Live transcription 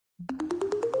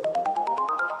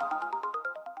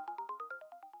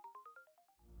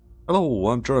Hello,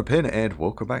 I'm Pin and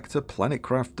welcome back to Planet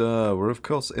Crafter. We're of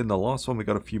course in the last one. We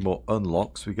got a few more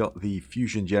unlocks. We got the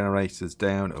fusion generators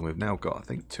down and we've now got I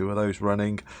think 2 of those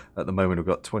running. At the moment we've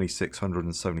got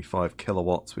 2675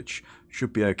 kilowatts, which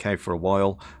should be okay for a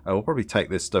while. We'll probably take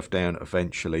this stuff down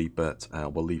eventually, but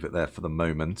we'll leave it there for the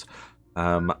moment.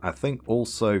 I think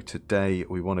also today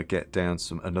we want to get down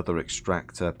another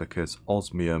extractor because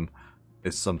osmium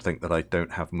is something that I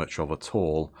don't have much of at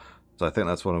all. So I think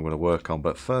that's what I'm going to work on.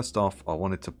 But first off, I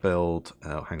wanted to build...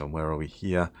 hang on, where are we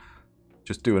here?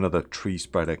 Just do another tree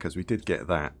spreader because we did get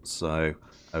that. So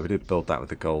we did build that with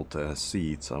the gold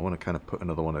seed. So I want to kind of put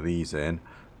another one of these in.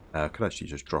 Could actually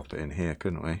just drop it in here,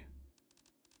 couldn't we?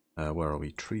 Where are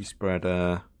we? Tree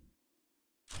spreader.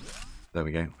 There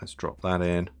we go. Let's drop that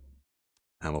in.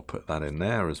 And we'll put that in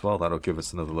there as well. That'll give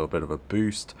us another little bit of a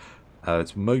boost.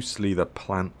 It's mostly the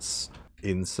plants...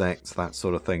 insects, that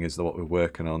sort of thing is what we're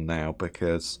working on now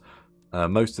because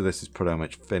most of this is pretty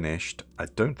much finished. I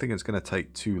don't think it's going to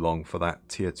take too long for that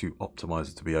tier 2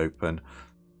 optimizer to be open,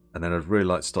 and then I'd really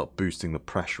like to start boosting the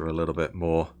pressure a little bit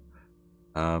more.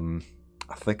 I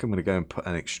think I'm going to go and put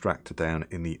an extractor down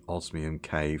in the osmium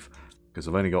cave because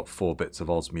I've only got 4 bits of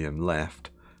osmium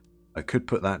left. I could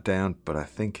put that down, but I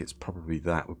think it's probably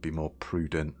that would be more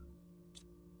prudent.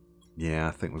 Yeah,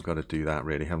 I think we've got to do that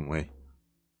really, haven't we?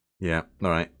 Yeah,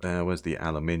 alright, where's the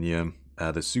aluminium?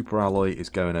 The super alloy is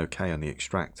going okay on the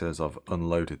extractors. I've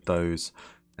unloaded those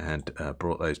and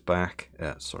brought those back.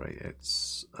 Sorry,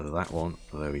 it's that one.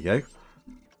 There we go.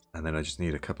 And then I just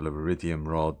need a couple of iridium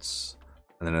rods.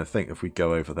 And then I think if we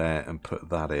go over there and put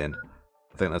that in,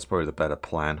 I think that's probably the better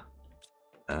plan.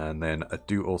 And then I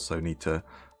do also need to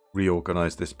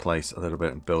reorganize this place a little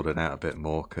bit and build it out a bit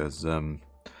more because,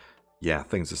 yeah,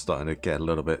 things are starting to get a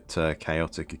little bit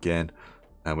chaotic again.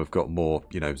 And we've got more,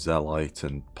 you know, Zeolite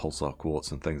and Pulsar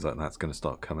Quartz and things like that's going to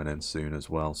start coming in soon as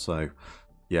well. So,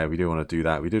 yeah, we do want to do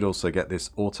that. We did also get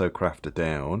this auto crafter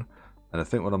down. And I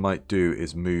think what I might do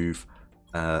is move,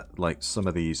 like, some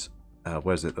of these,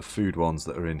 where's it, the food ones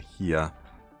that are in here.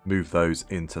 Move those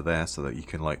into there so that you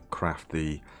can, like, craft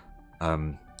the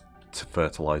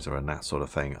fertilizer and that sort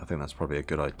of thing. I think that's probably a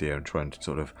good idea. And trying to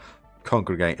sort of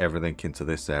congregate everything into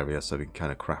this area so we can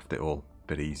kind of craft it all a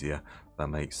bit easier. That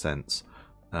makes sense.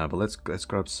 But let's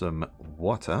grab some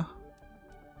water.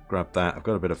 Grab that. I've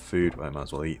got a bit of food. I might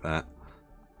as well eat that.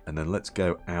 And then let's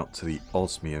go out to the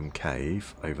osmium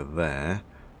cave over there.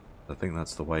 I think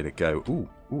that's the way to go.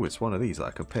 Ooh, it's one of these that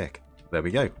I can pick. There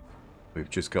we go. We've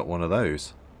just got one of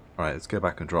those. Alright, let's go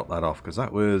back and drop that off because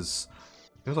that was...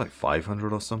 it was like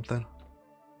 500 or something.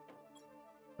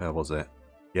 Where was it?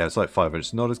 Yeah, it's like 500.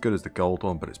 It's not as good as the gold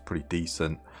one, but it's pretty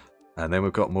decent. And then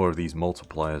we've got more of these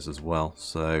multipliers as well.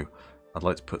 So... I'd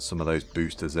like to put some of those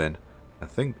boosters in.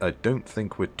 I don't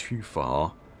think we're too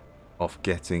far off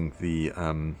getting the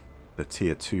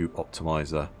tier 2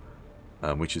 optimizer,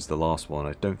 which is the last one.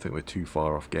 I don't think we're too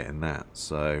far off getting that.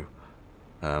 So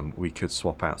we could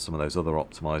swap out some of those other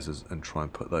optimizers and try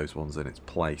and put those ones in its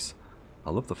place.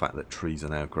 I love the fact that trees are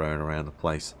now growing around the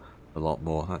place a lot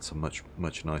more. That's a much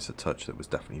nicer touch that was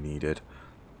definitely needed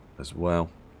as well.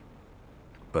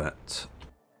 But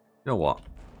you know what?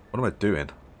 What am I doing?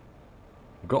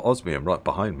 I've got osmium right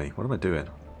behind me. What am I doing?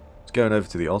 It's going over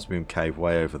to the osmium cave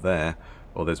way over there.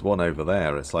 Or there's one over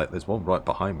there. It's like there's one right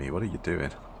behind me. What are you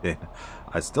doing? Yeah.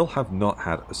 I still have not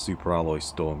had a super alloy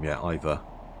storm yet either.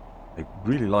 I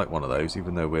really like one of those,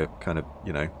 even though we're kind of,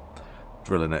 you know,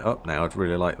 drilling it up now. I'd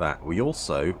really like that. We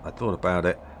also, I thought about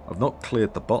it, I've not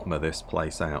cleared the bottom of this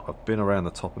place out. I've been around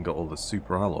the top and got all the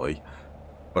super alloy,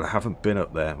 but I haven't been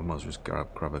up there. I might as well just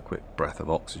grab a quick breath of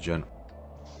oxygen.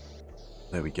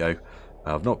 There we go.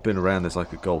 I've not been around. There's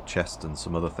like a gold chest and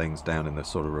some other things down in the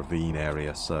sort of ravine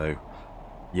area. So,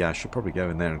 yeah, I should probably go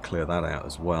in there and clear that out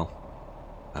as well.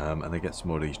 And then get some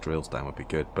more of these drills down would be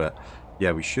good. But,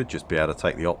 yeah, we should just be able to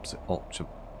take the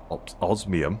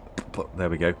osmium. There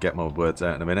we go. Get my words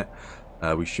out in a minute.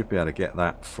 We should be able to get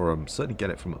that from... certainly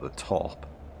get it from at the top.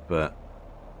 But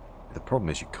the problem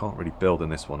is you can't really build in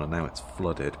this one. And now it's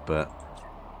flooded. But...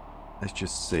 let's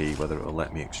just see whether it will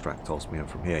let me extract osmium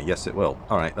from here. Yes, it will.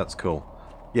 Alright, that's cool.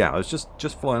 Yeah, I was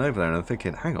just flying over there and I'm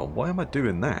thinking, hang on, why am I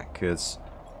doing that? Because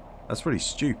that's really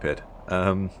stupid.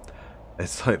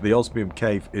 It's like the osmium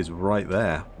cave is right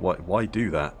there. Why do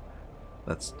that?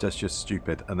 That's just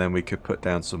stupid. And then we could put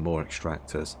down some more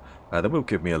extractors. That will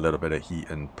give me a little bit of heat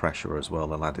and pressure as well.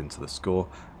 They'll add into the score.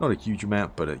 Not a huge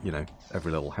amount, but, you know,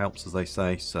 every little helps, as they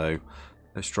say. So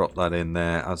let's drop that in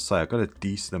there. As I say, I've got a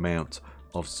decent amount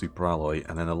of super alloy,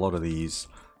 and then a lot of these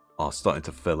are starting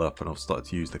to fill up, and I've started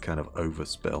to use the kind of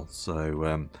overspill.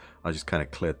 So I just kind of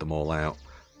cleared them all out.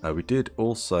 We did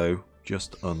also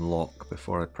just unlock,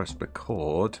 before I press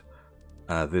record,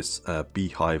 this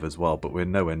beehive as well, but we're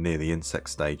nowhere near the insect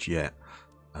stage yet.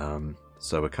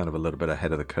 So we're kind of a little bit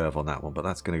ahead of the curve on that one, but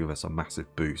that's going to give us a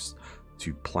massive boost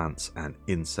to plants and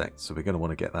insects. So we're going to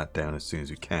want to get that down as soon as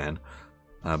we can.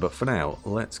 But for now,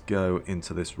 let's go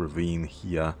into this ravine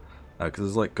here, because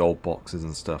there's like gold boxes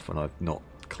and stuff, and I've not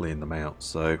cleaned them out.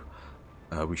 So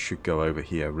we should go over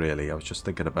here, really. I was just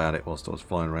thinking about it whilst I was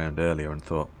flying around earlier and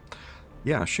thought,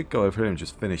 yeah, I should go over here and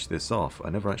just finish this off. I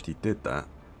never actually did that.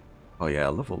 Oh yeah, I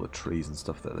love all the trees and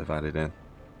stuff that they've added in.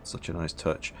 Such a nice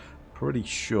touch. Pretty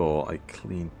sure I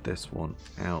cleaned this one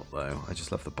out though. I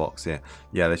just left the box here.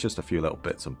 Yeah, there's just a few little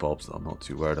bits and bobs that I'm not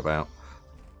too worried about.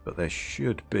 But there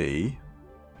should be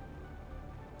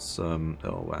some...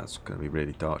 Oh wow, it's going to be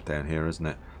really dark down here, isn't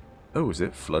it? Oh, is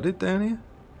it flooded down here?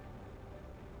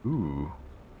 Ooh.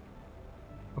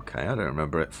 Okay, I don't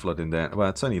remember it flooding down. Well,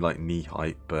 it's only like knee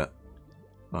height, but...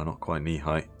 Oh, not quite knee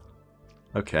height.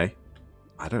 Okay.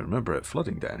 I don't remember it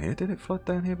flooding down here. Did it flood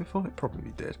down here before? It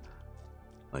probably did.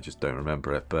 I just don't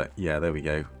remember it. But yeah, there we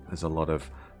go. There's a lot of...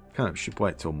 Kind of should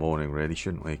wait till morning, really,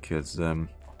 shouldn't we? Because,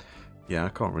 yeah, I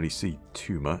can't really see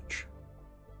too much.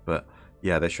 But,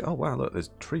 yeah, there should... Oh, wow, look, there's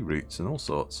tree roots and all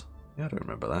sorts. Yeah, I don't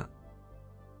remember that.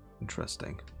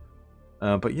 Interesting.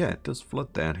 But yeah, it does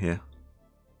flood down here.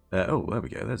 Oh, there we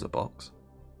go. There's a box.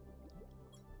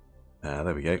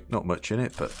 There we go. Not much in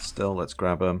it, but still, let's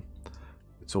grab them.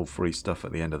 It's all free stuff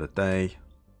at the end of the day.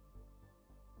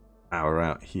 Hour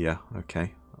out here.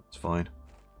 Okay, that's fine.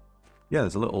 Yeah,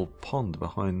 there's a little pond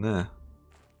behind there.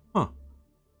 Huh.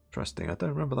 Interesting. I don't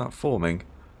remember that forming.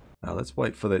 Let's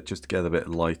wait for it just to get a bit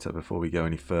lighter before we go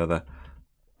any further.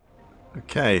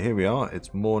 Okay, here we are.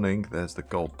 It's morning. There's the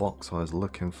gold box I was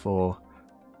looking for.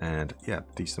 And yeah,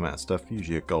 decent amount of stuff.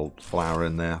 Usually a gold flower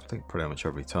in there. I think pretty much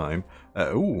every time.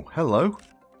 Oh, hello.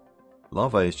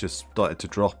 Lava has just started to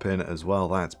drop in as well.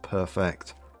 That's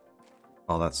perfect.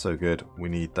 Oh, that's so good. We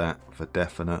need that for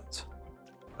definite.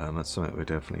 That's something we're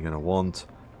definitely going to want.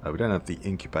 We don't have the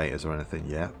incubators or anything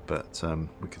yet, but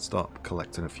we can start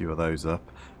collecting a few of those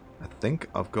up. I think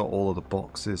I've got all of the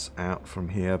boxes out from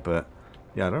here, but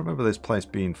yeah, I don't remember this place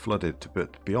being flooded.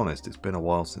 But to be honest, it's been a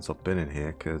while since I've been in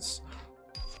here, because...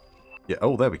 Yeah,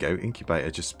 oh, there we go. Incubator,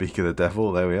 just speak of the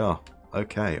devil. There we are.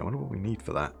 Okay, I wonder what we need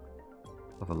for that.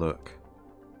 Have a look.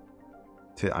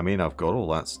 I mean, I've got all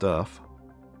that stuff.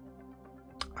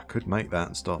 I could make that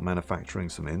and start manufacturing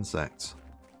some insects.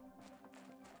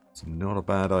 It's not a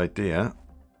bad idea.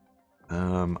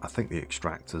 I think the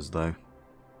extractors, though.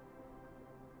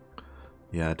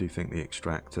 Yeah, I do think the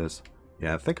extractors.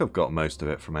 Yeah, I think I've got most of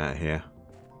it from out here.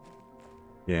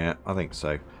 Yeah, I think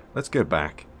so. Let's go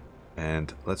back.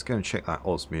 And let's go and check that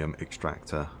osmium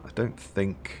extractor. I don't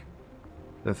think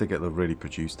it'll really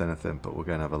produced anything, but we're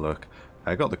going to have a look.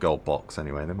 I got the gold box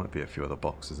anyway. There might be a few other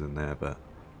boxes in there, but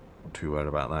not too worried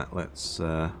about that. Let's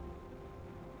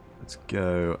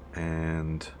go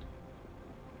and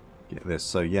get this.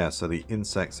 So yeah, so the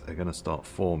insects are going to start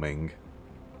forming,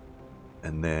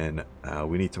 and then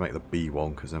we need to make the bee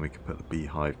one, because then we can put the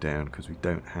beehive down, because we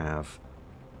don't have.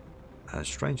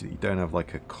 Strange that you don't have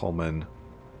like a common.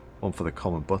 One for the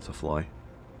common butterfly.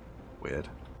 Weird.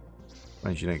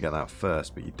 Strange you don't get that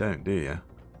first, but you don't, do you?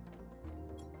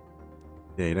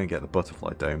 Yeah, you don't get the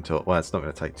butterfly dome till... Well, it's not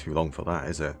going to take too long for that,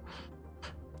 is it?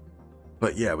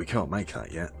 But yeah, we can't make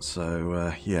that yet.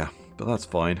 So, yeah. But that's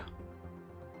fine.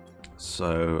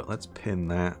 So, let's pin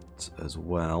that as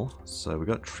well. So, we've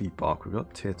got tree bark. We've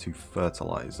got tier 2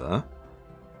 fertilizer.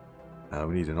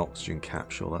 We need an oxygen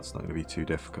capsule. That's not going to be too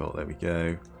difficult. There we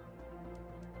go.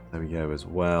 There we go as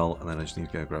well, and then I just need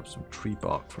to go grab some tree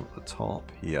bark from the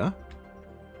top here.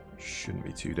 Shouldn't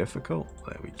be too difficult.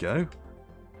 There we go.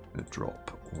 I'm going to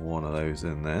drop one of those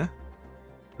in there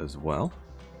as well.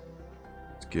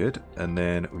 It's good, and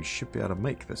then we should be able to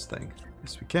make this thing.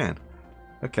 Yes, we can.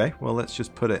 Okay, well, let's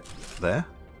just put it there.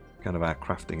 Kind of our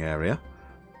crafting area.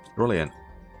 Brilliant.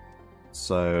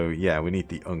 So, yeah, we need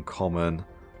the uncommon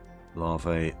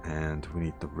larvae, and we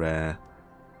need the rare,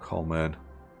 common...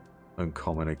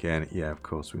 Uncommon again. Yeah, of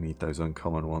course, we need those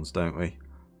uncommon ones, don't we?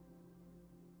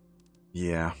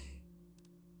 Yeah.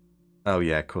 Oh,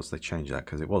 yeah, of course they changed that,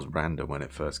 because it was random when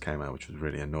it first came out, which was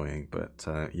really annoying, but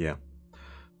yeah.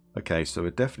 Okay, so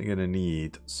we're definitely going to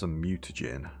need some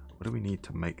mutagen. What do we need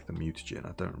to make the mutagen?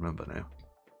 I don't remember now.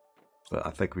 But I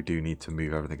think we do need to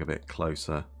move everything a bit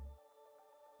closer.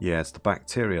 Yeah, it's the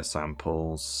bacteria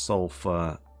samples,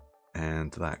 sulfur,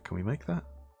 and that. Can we make that?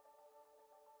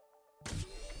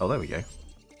 Oh, there we go.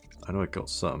 I know I got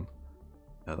some.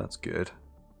 Oh, that's good.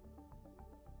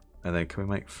 And then can we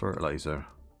make fertilizer?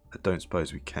 I don't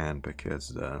suppose we can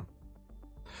because,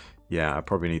 yeah, I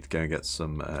probably need to go and get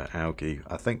some algae.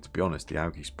 I think, to be honest, the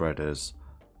algae spreaders,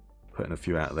 putting a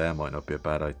few out there might not be a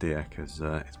bad idea because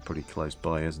it's pretty close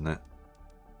by, isn't it?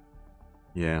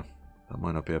 Yeah, that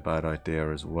might not be a bad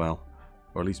idea as well.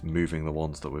 Or at least moving the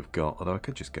ones that we've got. Although I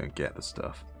could just go and get the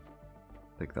stuff.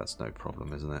 I think that's no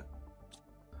problem, isn't it?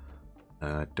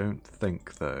 I don't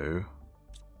think, though,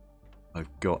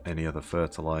 I've got any other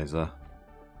fertilizer.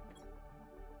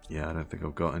 Yeah, I don't think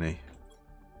I've got any.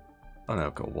 Oh no,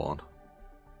 I've got one.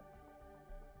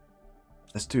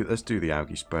 Let's do the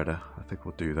algae spreader. I think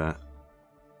we'll do that.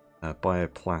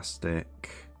 Bioplastic,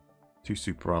 2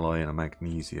 super alloy and a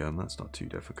magnesium. That's not too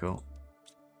difficult.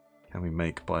 Can we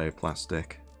make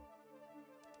bioplastic?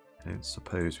 I don't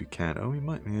suppose we can. Oh, we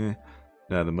might. Yeah.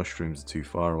 No, the mushrooms are too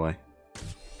far away.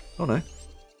 Oh no.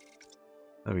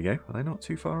 There we go. Are they not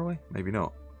too far away? Maybe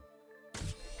not.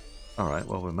 Alright,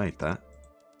 well, we made that.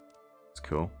 That's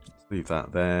cool. Let's leave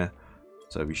that there.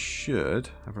 So we should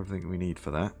have everything we need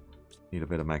for that. Need a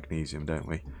bit of magnesium, don't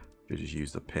we? Should just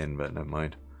use the pin, but never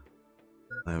mind.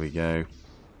 There we go.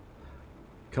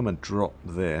 Come and drop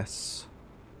this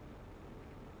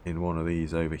in one of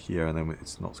these over here, and then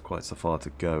it's not quite so far to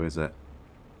go, is it?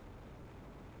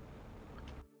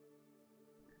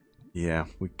 Yeah,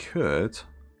 we could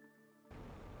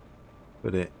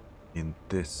put it in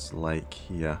this lake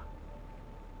here.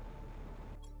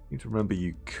 You need to remember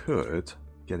you could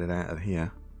get it out of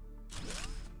here.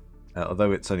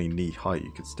 Although it's only knee height,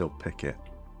 you could still pick it.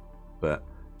 But,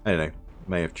 I don't know,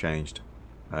 may have changed.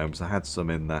 So I had some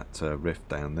in that rift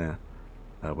down there,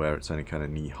 where it's only kind of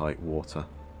knee height water.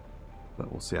 But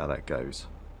we'll see how that goes.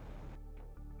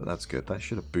 But that's good. That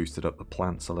should have boosted up the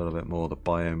plants a little bit more, the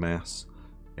biomass.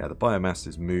 Yeah, the biomass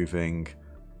is moving.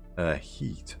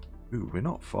 Heat. Ooh, we're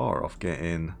not far off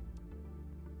getting...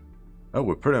 Oh,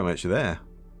 we're pretty much there.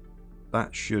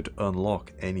 That should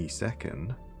unlock any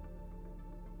second.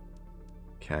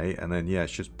 Okay, and then, yeah,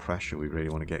 it's just pressure we really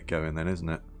want to get going then, isn't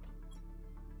it?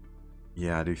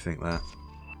 Yeah, I do think that.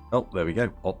 Oh, there we go.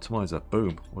 Optimizer.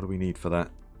 Boom. What do we need for that?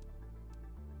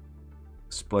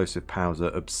 Explosive powder,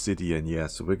 obsidian. Yeah,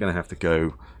 so we're going to have to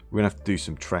go... We're going to have to do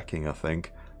some trekking, I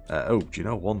think. Oh, do you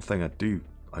know one thing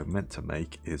I meant to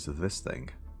make is this thing.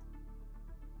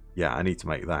 Yeah, I need to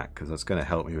make that because that's going to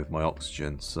help me with my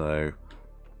oxygen. So,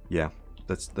 yeah,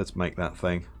 let's make that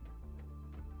thing.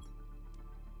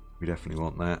 We definitely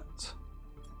want that.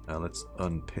 Let's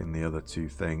unpin the other two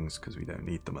things because we don't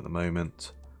need them at the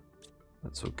moment.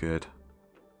 That's all good.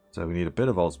 So we need a bit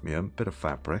of osmium, bit of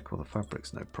fabric. Well, the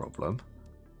fabric's no problem.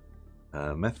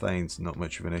 Methane's not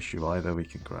much of an issue either. We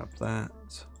can grab that.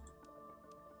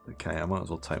 Okay, I might as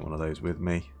well take one of those with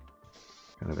me.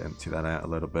 Kind of empty that out a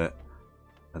little bit.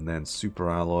 And then super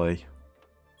alloy.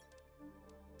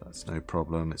 That's no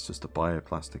problem. It's just a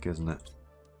bioplastic, isn't it?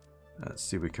 Let's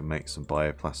see if we can make some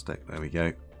bioplastic. There we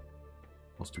go.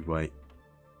 Whilst we wait.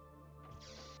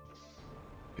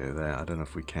 Go there. I don't know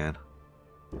if we can.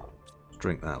 Let's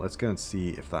drink that. Let's go and see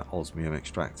if that osmium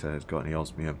extractor has got any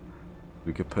osmium.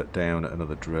 We could put down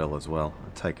another drill as well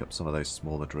and take up some of those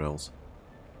smaller drills.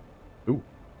 Ooh.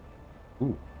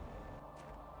 Ooh.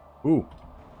 Ooh.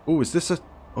 Ooh, is this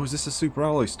a super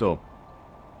alloy storm?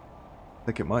 I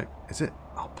think it might. Is it?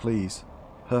 Oh, please.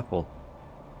 Purple.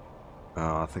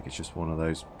 Oh, I think it's just one of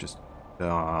those. Just.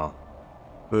 Ah.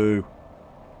 Boo.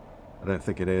 I don't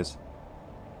think it is.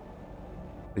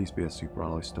 Please be a super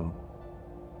alloy storm.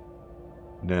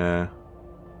 Nah.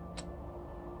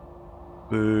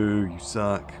 Boo, you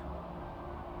suck.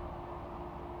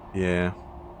 Yeah.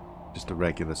 Just a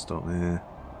regular storm. Yeah.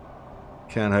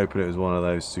 Can't hope it was one of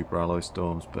those super alloy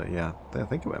storms, but yeah, I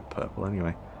think it went purple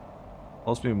anyway.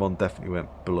 Osmium one definitely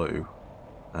went blue.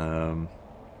 Oh,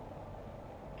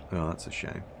 that's a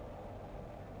shame.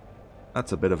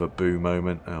 That's a bit of a boo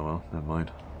moment. Oh well, never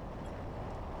mind.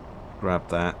 Grab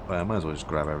that. Well, I might as well just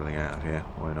grab everything out of here.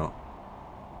 Why not?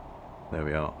 There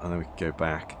we are. And then we can go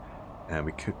back and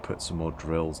we could put some more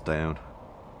drills down.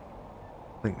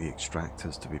 I think the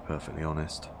extractors, to be perfectly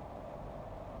honest.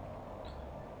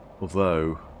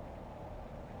 Although,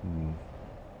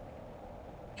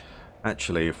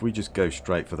 actually, if we just go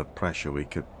straight for the pressure, we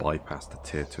could bypass the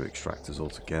tier 2 extractors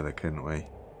altogether, couldn't we?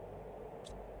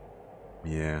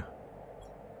 Yeah,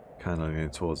 kind of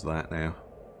leaning towards that now.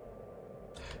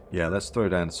 Yeah, let's throw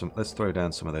down some of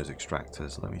those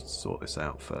extractors. Let me sort this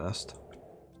out first.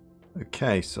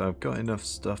 Okay, so I've got enough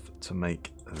stuff to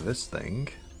make this thing.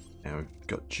 Now we've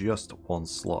got just one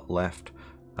slot left.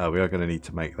 We are going to need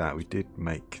to make that. We did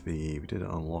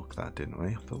unlock that, didn't we?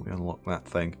 I thought we unlocked that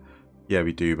thing. Yeah,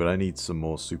 we do, but I need some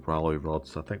more super alloy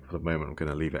rods. I think for the moment I'm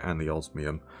going to leave it and the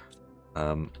osmium.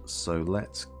 So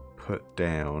let's put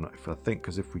down,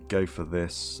 because if we go for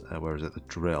this, where is it, the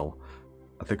drill?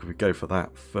 I think if we go for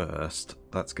that first,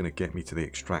 that's going to get me to the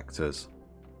extractors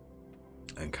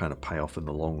and kind of pay off in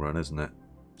the long run, isn't it?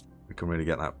 We can really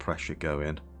get that pressure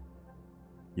going.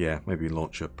 Yeah, maybe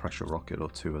launch a pressure rocket or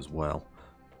two as well.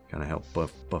 Kind of help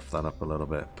buff that up a little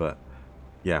bit. But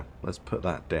yeah, let's put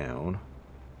that down.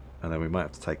 And then we might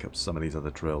have to take up some of these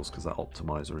other drills because that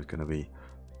optimizer is going to be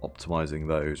optimizing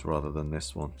those rather than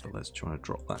this one. But let's try and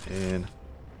drop that in.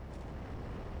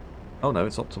 Oh no,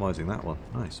 it's optimizing that one.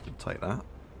 Nice, we'll take that.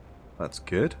 That's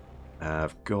good.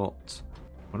 I've got...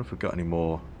 I wonder if we've got any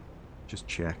more. Just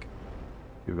check.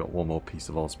 We've got one more piece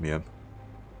of osmium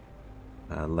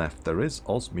left. There is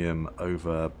osmium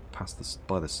over past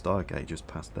by the Stargate, just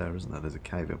past there, isn't there? There's a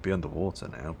cave. It'll be underwater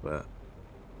now, but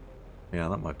yeah,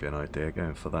 that might be an idea,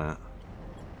 going for that.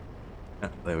 Yeah,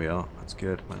 there we are. That's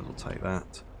good. Might as well take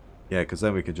that. Yeah, because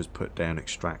then we can just put down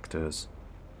extractors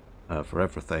for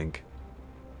everything.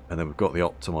 And then we've got the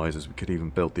optimizers. We could even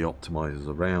build the optimizers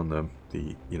around them.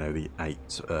 The, you know, the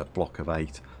block of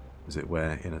 8, as it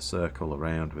were, in a circle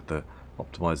around with the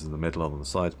optimizers in the middle, on the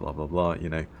sides, blah, blah, blah. You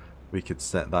know, we could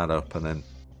set that up and then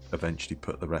eventually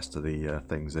put the rest of the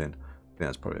things in. I think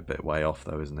that's probably a bit way off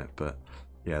though, isn't it? But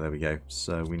yeah, there we go.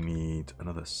 So we need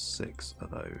another 6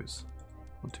 of those.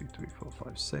 1, 2, 3, 4,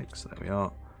 5, 6. There we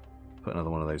are. Put another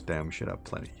one of those down. We should have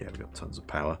plenty. Yeah, we've got tons of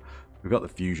power. We've got the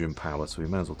fusion power, so we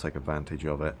may as well take advantage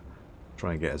of it.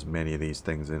 Try and get as many of these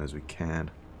things in as we can.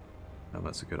 And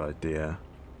that's a good idea.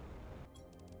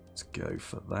 Let's go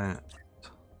for that.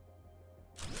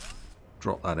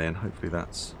 Drop that in. Hopefully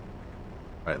that's...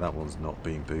 Right, that one's not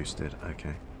being boosted.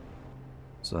 Okay.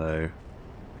 So...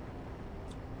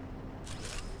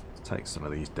 let's take some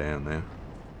of these down now.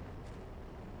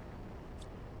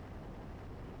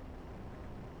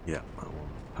 Yeah, that one.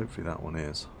 Hopefully that one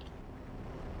is.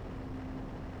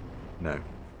 No.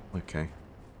 Okay.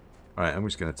 Alright, I'm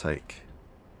just going to take...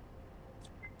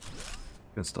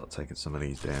 going to start taking some of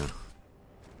these down.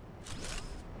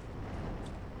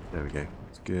 There we go.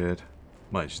 That's good.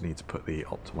 Might just need to put the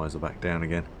optimizer back down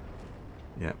again.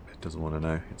 Yeah, it doesn't want to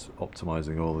know. It's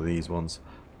optimizing all of these ones.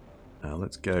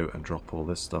 Let's go and drop all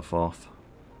this stuff off.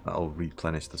 That'll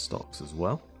replenish the stocks as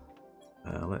well.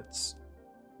 Let's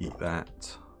eat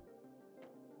that.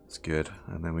 That's good.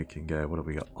 And then we can go, what have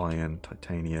we got? Iron,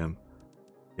 titanium.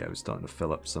 Yeah, we're starting to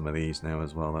fill up some of these now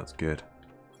as well. That's good.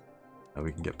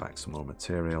 We can get back some more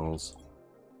materials.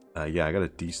 Yeah, I got a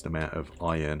decent amount of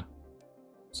iron.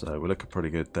 So we're looking pretty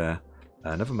good there.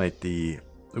 Never made the...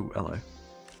 Ooh, hello.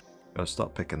 Gotta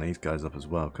start picking these guys up as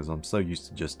well, because I'm so used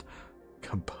to just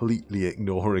completely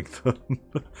ignoring them.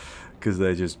 Because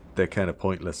they're kind of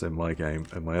pointless in my game,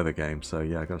 in my other game. So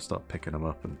yeah, I gotta start picking them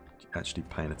up and actually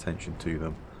paying attention to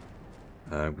them.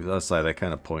 Because I say they're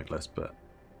kind of pointless, but...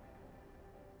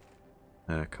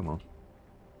 come on.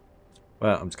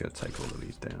 Well, I'm just going to take all of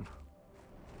these down.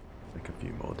 Take a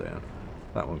few more down.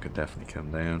 That one could definitely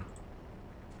come down.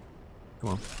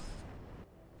 Come on.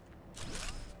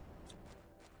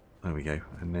 There we go.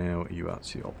 And now you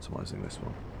actually optimizing this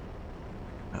one.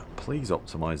 Please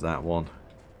optimize that one.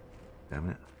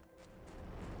 Damn it.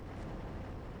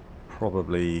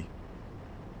 Probably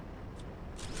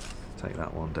take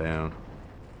that one down.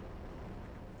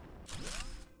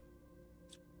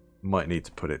 Might need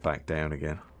to put it back down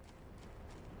again.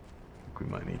 I think we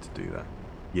might need to do that.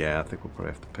 Yeah, I think we'll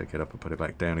probably have to pick it up and put it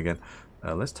back down again.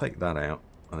 Let's take that out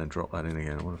and then drop that in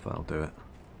again. I wonder if that'll do it.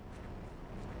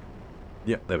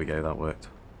 Yep, there we go. That worked.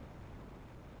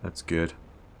 That's good.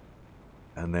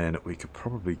 And then we could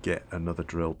probably get another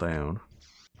drill down.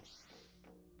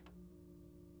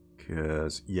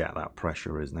 Because, yeah, that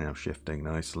pressure is now shifting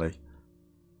nicely.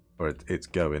 Or it's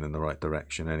going in the right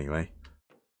direction anyway.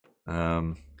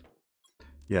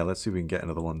 Yeah, let's see if we can get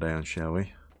another one down, shall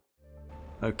we?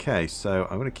 Okay, so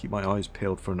I'm going to keep my eyes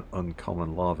peeled for an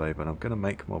uncommon larvae, but I'm going to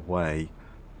make my way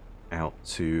out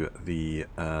to the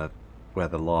where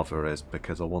the lava is,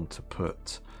 because I want to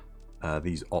put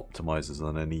these optimizers,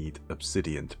 and I need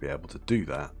obsidian to be able to do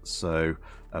that. So,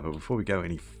 but before we go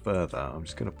any further, I'm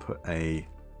just going to put a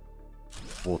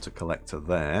water collector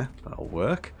there. That'll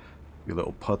work. Your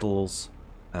little puddles.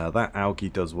 That algae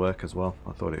does work as well.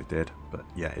 I thought it did, but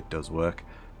yeah, it does work.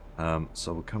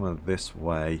 So we'll come on this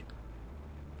way.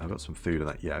 I've got some food in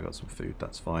that. Yeah, I got some food.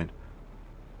 That's fine.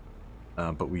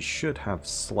 But we should have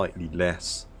slightly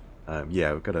less.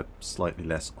 Yeah, we've got a slightly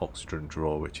less oxygen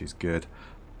draw, which is good.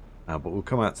 But we'll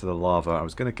come out to the lava. I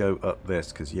was going to go up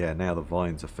this because, yeah, now the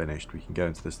vines are finished. We can go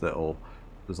into this little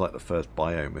there's like the first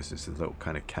biome is this little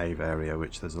kind of cave area,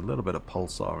 which there's a little bit of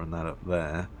pulsar and that up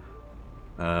there.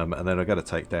 And then I've got to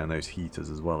take down those heaters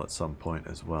as well at some point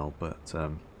as well. But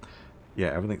yeah,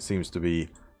 everything seems to be,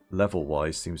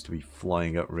 level-wise, seems to be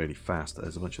flying up really fast.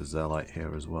 There's a bunch of Zeolite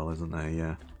here as well, isn't there?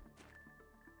 Yeah.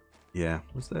 Yeah.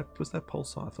 Was there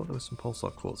pulsar? I thought there was some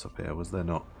pulsar quartz up here. Was there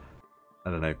not?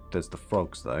 I don't know. There's the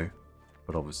frogs though,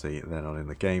 but obviously they're not in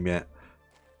the game yet.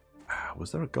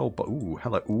 Was there a gold? Ooh,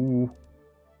 hello. Ooh.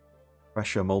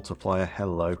 Pressure multiplier.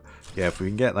 Hello. Yeah, if we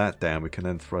can get that down, we can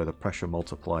then throw the pressure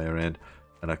multiplier in,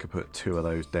 and I could put 2 of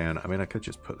those down. I mean, I could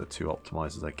just put the 2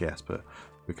 optimizers, I guess, but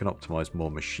we can optimize more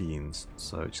machines,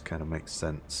 so it just kind of makes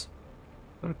sense.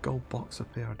 Is there a gold box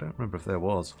up here? I don't remember if there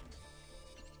was.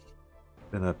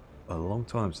 Been a long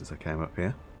time since I came up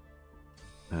here.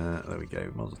 There we go.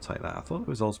 Might as well take that. I thought there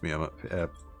was osmium up here.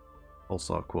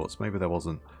 Pulsar quartz. Maybe there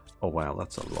wasn't. Oh wow,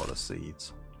 that's a lot of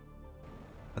seeds.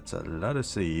 That's a lot of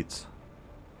seeds.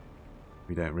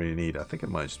 We don't really need. I think it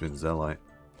might have just been Zeolite.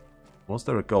 Was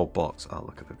there a gold box? Oh,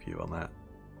 look at the view on that.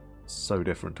 So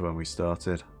different to when we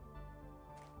started.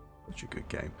 Such a good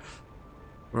game.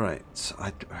 Right.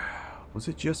 Was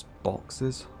it just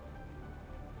boxes?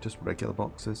 Just regular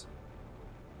boxes?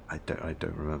 I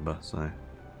don't remember, so.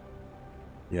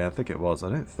 Yeah, I think it was. I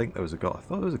don't think there was a gold. I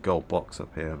thought there was a gold box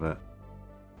up here, but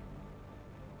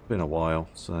it's been a while,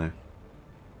 so.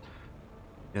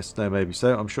 Yes, no, maybe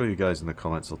so. I'm sure you guys in the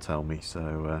comments will tell me.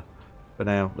 So, for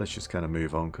now, let's just kind of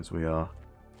move on because we are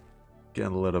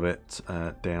getting a little bit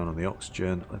down on the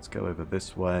oxygen. Let's go over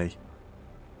this way,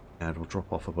 and we'll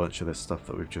drop off a bunch of this stuff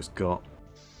that we've just got.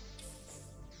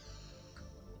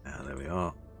 And there we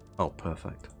are. Oh,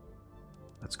 perfect.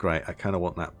 That's great. I kind of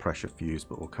want that pressure fuse,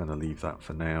 but we'll kind of leave that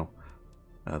for now.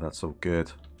 That's all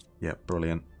good. Yeah,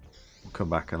 brilliant. We'll come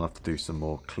back and I'll have to do some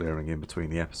more clearing in between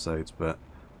the episodes, but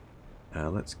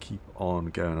let's keep on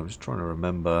going. I'm just trying to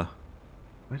remember,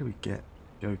 where do we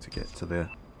go to get to the...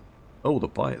 Oh, the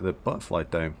butterfly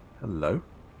dome. Hello.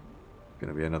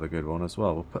 Going to be another good one as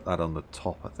well. We'll put that on the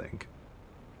top, I think.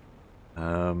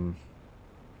 Hang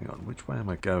on, which way am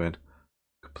I going?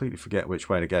 Completely forget which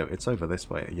way to go. It's over this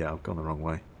way. Yeah, I've gone the wrong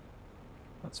way.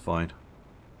 That's fine.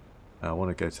 I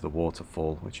want to go to the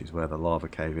waterfall, which is where the lava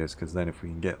cave is, because then if we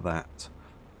can get that,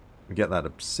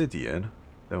 obsidian,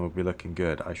 then we'll be looking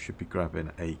good. I should be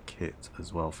grabbing a kit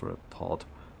as well for a pod,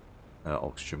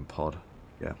 oxygen pod.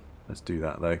 Yeah, let's do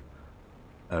that though.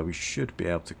 We should be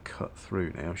able to cut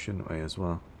through now, shouldn't we, as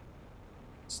well?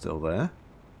 Still there.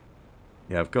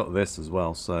 Yeah, I've got this as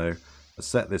well, so I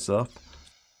set this up,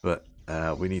 but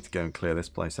we need to go and clear this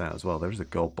place out as well. There is a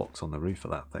gold box on the roof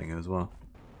of that thing as well.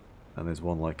 And there's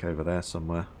one like over there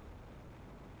somewhere.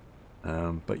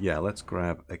 But yeah, let's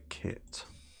grab a kit.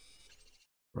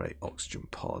 Right, oxygen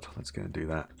pod. Let's go and do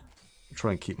that. I'll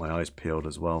try and keep my eyes peeled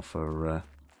as well for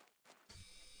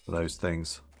those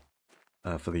things.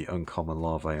 For the uncommon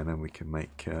larvae, and then we can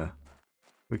make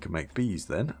bees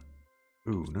then.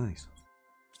 Ooh, nice.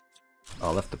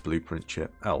 Oh, I left the blueprint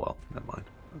chip. Oh well, never mind.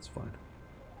 That's fine.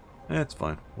 Yeah, it's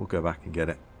fine. We'll go back and get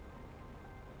it.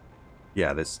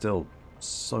 Yeah, there's still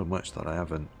so much that I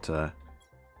haven't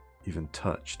even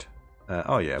touched.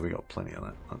 Oh yeah, we got plenty of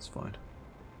that. That's fine.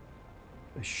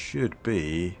 There should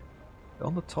be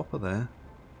on the top of there.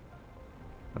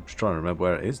 I'm just trying to remember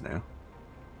where it is now.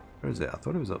 Where is it? I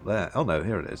thought it was up there. Oh no,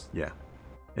 here it is. Yeah.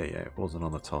 Yeah, it wasn't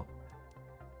on the top.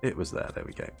 It was there. There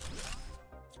we go.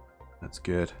 That's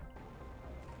good.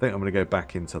 I think I'm going to go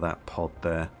back into that pod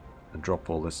there and drop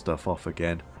all this stuff off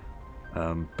again.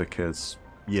 Because,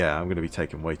 yeah, I'm going to be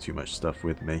taking way too much stuff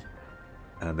with me.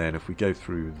 And then if we go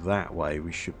through that way,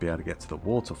 we should be able to get to the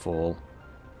waterfall.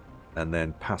 And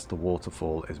then past the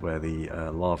waterfall is where the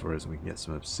lava is, and we can get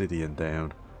some obsidian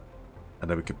down. And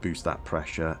then we could boost that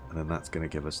pressure, and then that's going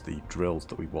to give us the drills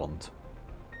that we want.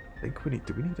 I think we need...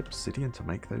 Do we need obsidian to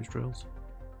make those drills?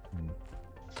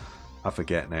 I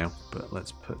forget now, but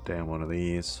let's put down one of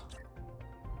these.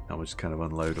 And we'll just kind of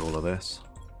unload all of this.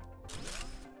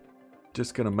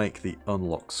 Just going to make the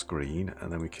unlock screen,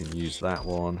 and then we can use that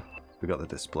one. We've got the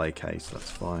display case,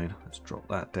 that's fine. Let's drop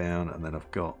that down, and then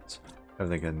I've got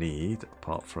everything I need,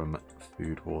 apart from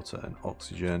food, water, and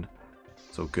oxygen.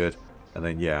 It's all good. And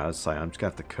then, yeah, as I say, I'm just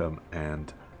going to have to come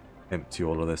and empty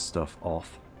all of this stuff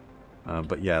off.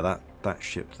 But yeah, that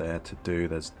ship there to do,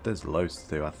 there's loads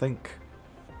to do. I think,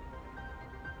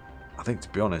 to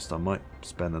be honest, I might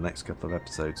spend the next couple of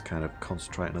episodes kind of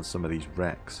concentrating on some of these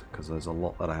wrecks, because there's a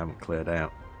lot that I haven't cleared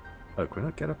out. Oh, can we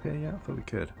not get up here yet? I thought we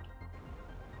could.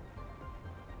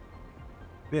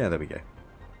 Yeah, there we go.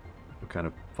 We'll kind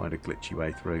of find a glitchy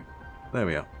way through. There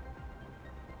we are.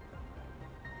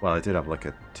 Well, I did have like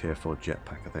a tier 4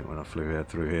 jetpack, I think, when I flew here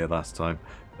through here last time.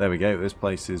 There we go. This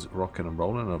place is rocking and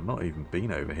rolling. I've not even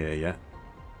been over here yet.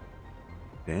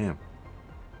 Damn.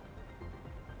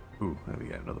 Ooh, there we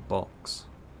go. Another box.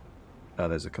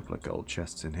 There's a couple of gold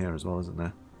chests in here as well, isn't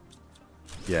there?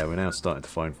 Yeah, we're now starting to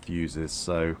find fuses.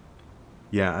 So,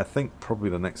 yeah, I think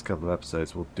probably the next couple of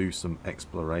episodes we'll do some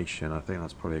exploration. I think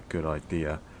that's probably a good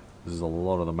idea. There's a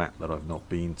lot of the map that I've not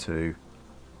been to.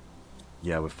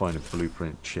 Yeah, we're finding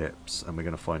blueprint chips, and we're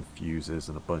going to find fuses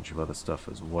and a bunch of other stuff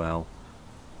as well.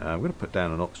 I'm going to put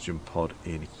down an oxygen pod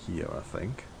in here, I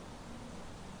think.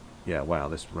 Yeah, wow,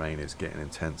 this rain is getting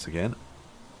intense again.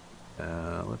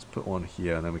 Let's put one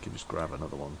here, and then we can just grab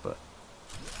another one, but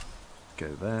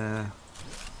go there,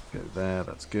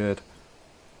 that's good.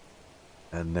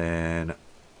 And then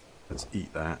let's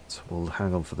eat that. We'll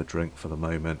hang on for the drink for the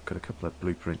moment. Got a couple of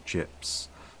blueprint chips.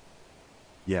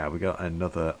 Yeah, we got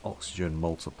another oxygen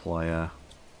multiplier.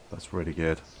 That's really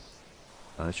good.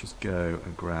 Let's just go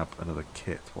and grab another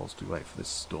kit whilst we wait for this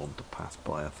storm to pass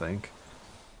by, I think.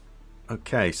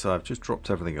 Okay, so I've just dropped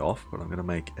everything off, but I'm going to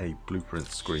make a blueprint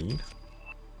screen.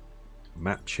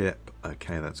 Map chip.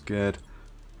 Okay, that's good.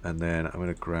 And then I'm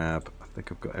going to grab, I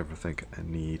think I've got everything I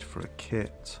need for a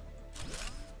kit.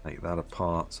 Take that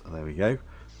apart. There we go. And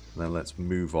then let's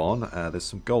move on. There's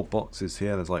some gold boxes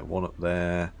here. There's like one up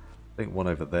there. I think one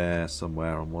over there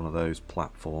somewhere on one of those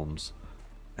platforms,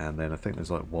 and then I think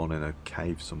there's like one in a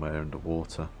cave somewhere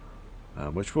underwater,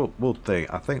 which we'll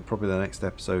think. I think probably the next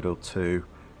episode or two,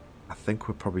 I think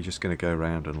we're probably just going to go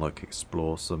around and like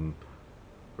explore some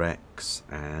wrecks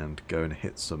and go and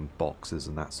hit some boxes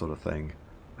and that sort of thing.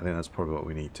 I think that's probably what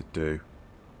we need to do.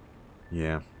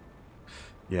 Yeah,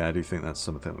 I do think that's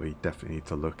something we definitely need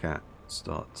to look at.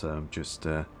 Start just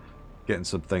getting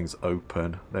some things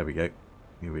open. There we go.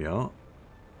 Here we are,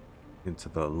 into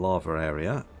the lava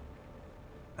area.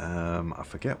 I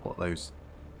forget what those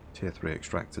tier 3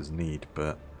 extractors need,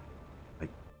 but I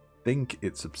think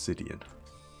it's obsidian.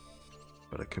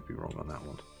 But I could be wrong on that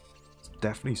one. It's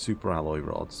definitely super alloy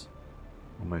rods.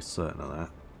 Almost certain of that.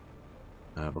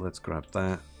 But let's grab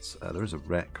that. There is a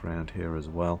wreck around here as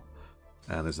well.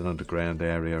 And there's an underground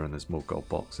area, and there's more gold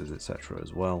boxes, etc.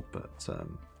 as well. But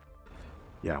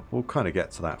yeah, we'll kind of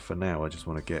get to that for now. I just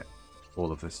want to get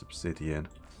all of this obsidian,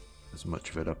 as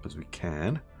much of it up as we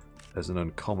can. There's an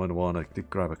uncommon one. I did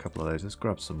grab a couple of those. Let's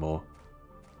grab some more,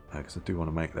 because I do want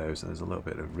to make those. There's a little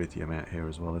bit of iridium out here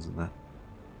as well, isn't there?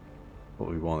 But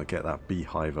we want to get that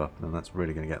beehive up, and that's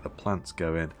really going to get the plants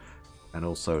going, and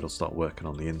also it'll start working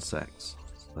on the insects,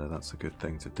 so that's a good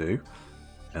thing to do.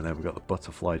 And then we've got the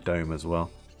butterfly dome as well.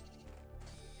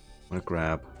 I'm going to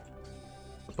grab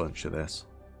a bunch of this.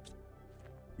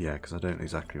 Yeah, because I don't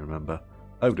exactly remember.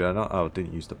 Oh, did I not? Oh, I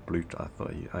didn't use the blue. I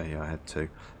thought yeah, I had to.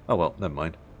 Oh, well, never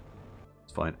mind.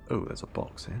 It's fine. Oh, there's a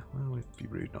box here. Well, it'd be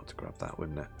rude not to grab that,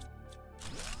 wouldn't it?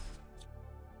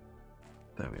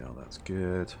 There we are. That's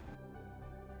good.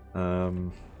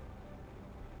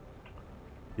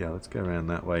 Yeah, let's go around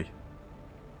that way.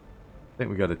 I think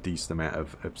we got a decent amount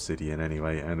of obsidian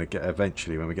anyway, and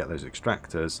eventually when we get those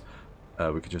extractors,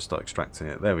 we can just start extracting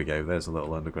it. There we go. There's a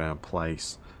little underground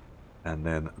place. And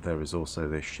then there is also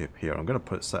this ship here. I'm going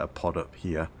to set a pod up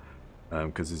here,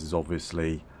 because this is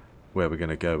obviously where we're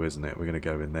going to go, isn't it? We're going to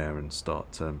go in there and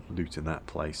start looting that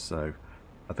place. So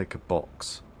I think a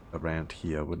box around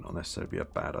here wouldn't necessarily be a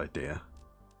bad idea,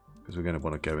 because we're going to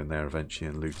want to go in there eventually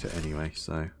and loot it anyway.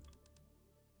 So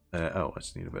oh, I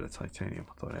just need a bit of titanium.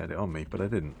 I thought I had it on me, but I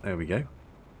didn't. There we go.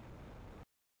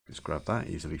 Just grab that,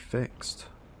 easily fixed.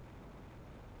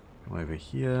 Come over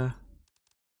here.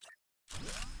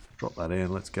 Drop that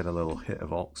in. Let's get a little hit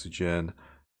of oxygen.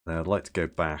 Now I'd like to go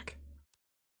back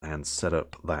and set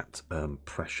up that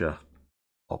pressure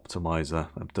optimizer.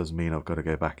 That does mean I've got to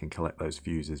go back and collect those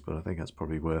fuses, but I think that's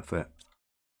probably worth it.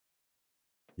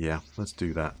 Yeah, let's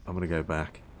do that. I'm going to go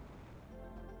back.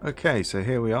 Okay, so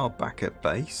here we are back at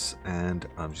base, and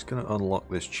I'm just going to unlock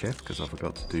this chip because I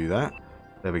forgot to do that.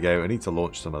 There we go. I need to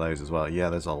launch some of those as well. Yeah,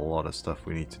 there's a lot of stuff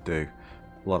we need to do.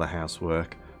 A lot of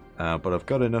housework. But I've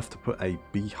got enough to put a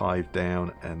beehive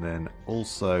down, and then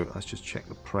also, let's just check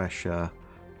the pressure.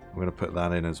 I'm going to put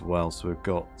that in as well. So we've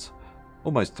got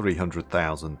almost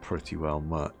 300,000, pretty well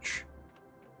much.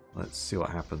 Let's see what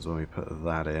happens when we put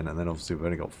that in. And then obviously we've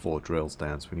only got 4 drills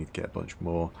down, so we need to get a bunch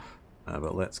more.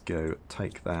 But let's go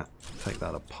take that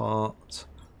apart.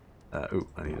 Oh,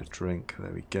 I need a drink.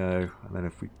 There we go. And then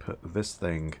if we put this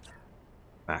thing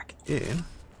back in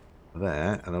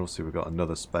there, and then obviously we've got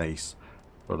another space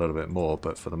for a little bit more,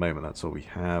 but for the moment that's all we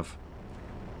have.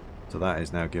 So that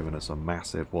is now giving us a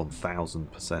massive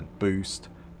 1000% boost.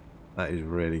 That is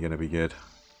really going to be good.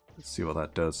 Let's see what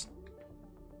that does.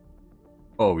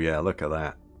 Oh yeah, look at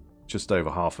that. Just over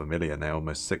 500,000 now,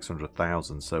 almost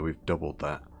 600,000, so we've doubled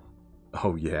that.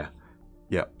 Oh yeah.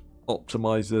 Yep.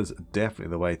 Optimizers,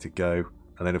 definitely the way to go.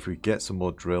 And then if we get some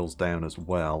more drills down as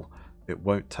well, it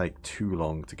won't take too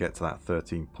long to get to that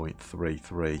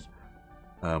 13.33.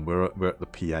 We're at the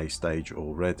PA stage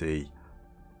already,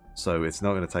 so it's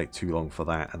not going to take too long for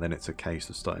that. And then it's a case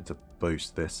of starting to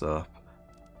boost this up,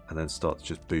 and then start to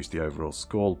just boost the overall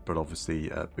score. But obviously,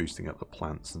 boosting up the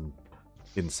plants and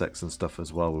insects and stuff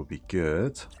as well would be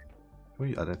good.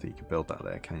 I don't think you can build that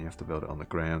there, can you? You have to build it on the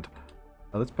ground.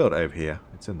 Now let's build it over here.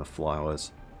 It's in the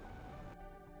flowers.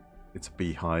 It's a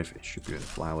beehive. It should be in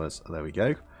flowers. There we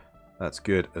go. That's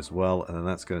good as well. And then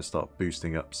that's going to start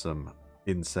boosting up some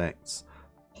insects,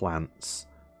 plants,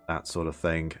 that sort of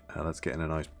thing. Let's get in a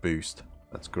nice boost.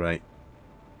 That's great.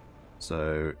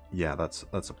 So yeah, that's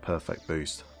a perfect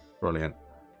boost. Brilliant.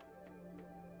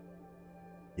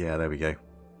 Yeah, there we go.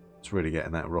 It's really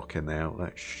getting that rocking now.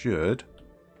 That should.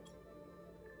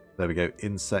 There we go.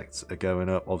 Insects are going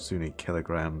up. Obviously we need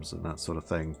kilograms and that sort of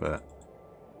thing, but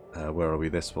where are we?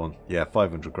 This one. Yeah,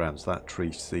 500 grams. That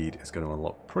tree seed is going to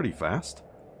unlock pretty fast.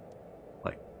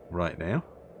 Like right now.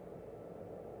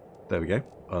 There we go.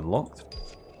 Unlocked.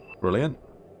 Brilliant.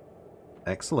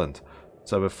 Excellent.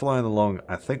 So we're flying along.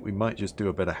 I think we might just do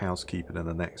a bit of housekeeping in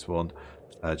the next one.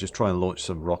 Just try and launch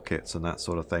some rockets and that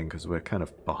sort of thing, because we're kind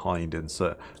of behind in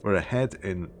we're ahead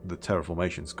in the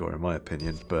terraformation score in my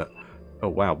opinion, but oh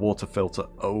wow, water filter,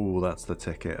 oh that's the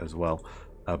ticket as well.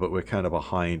 But we're kind of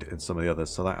behind in some of the others,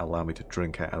 so that allow me to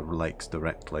drink out of lakes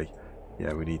directly.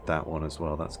 Yeah, we need that one as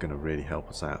well. That's going to really help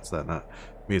us out. So that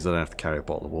means I don't have to carry a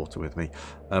bottle of water with me.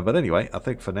 But anyway, I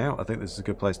think for now, I think this is a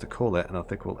good place to call it, and I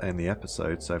think we'll end the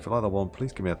episode. So if you like that one,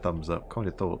 please give me a thumbs up,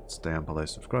 comment your thoughts down below,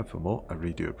 subscribe for more. I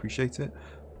really do appreciate it.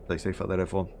 Stay safe out there,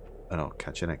 everyone, and I'll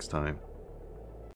catch you next time.